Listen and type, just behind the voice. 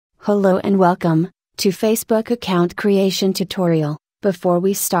Hello and welcome to Facebook account creation tutorial. Before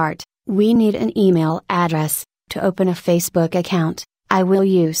we start, we need an email address to open a Facebook account. I will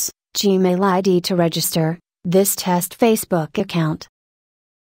use Gmail ID to register this test Facebook account.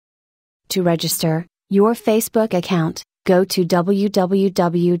 To register your Facebook account, go to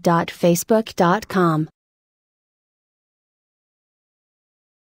www.facebook.com.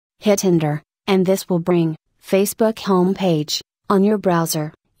 Hit enter, and this will bring Facebook homepage on your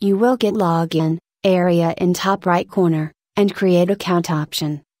browser. You will get login area in top right corner, and create account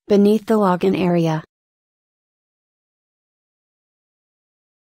option beneath the login area.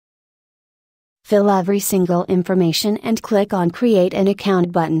 Fill every single information and click on create an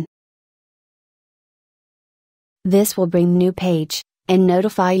account button. This will bring new page, and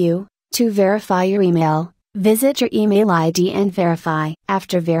notify you to verify your email. Visit your email ID and verify.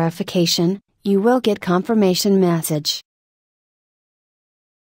 After verification, you will get confirmation message.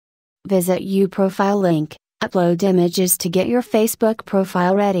 Visit your profile link, upload images to get your Facebook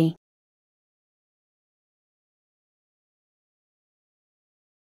profile ready.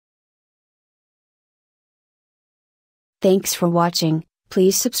 Thanks for watching.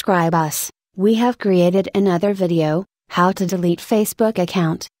 Please subscribe us. We have created another video, how to delete Facebook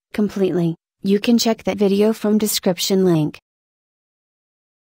account completely. You can check that video from description link.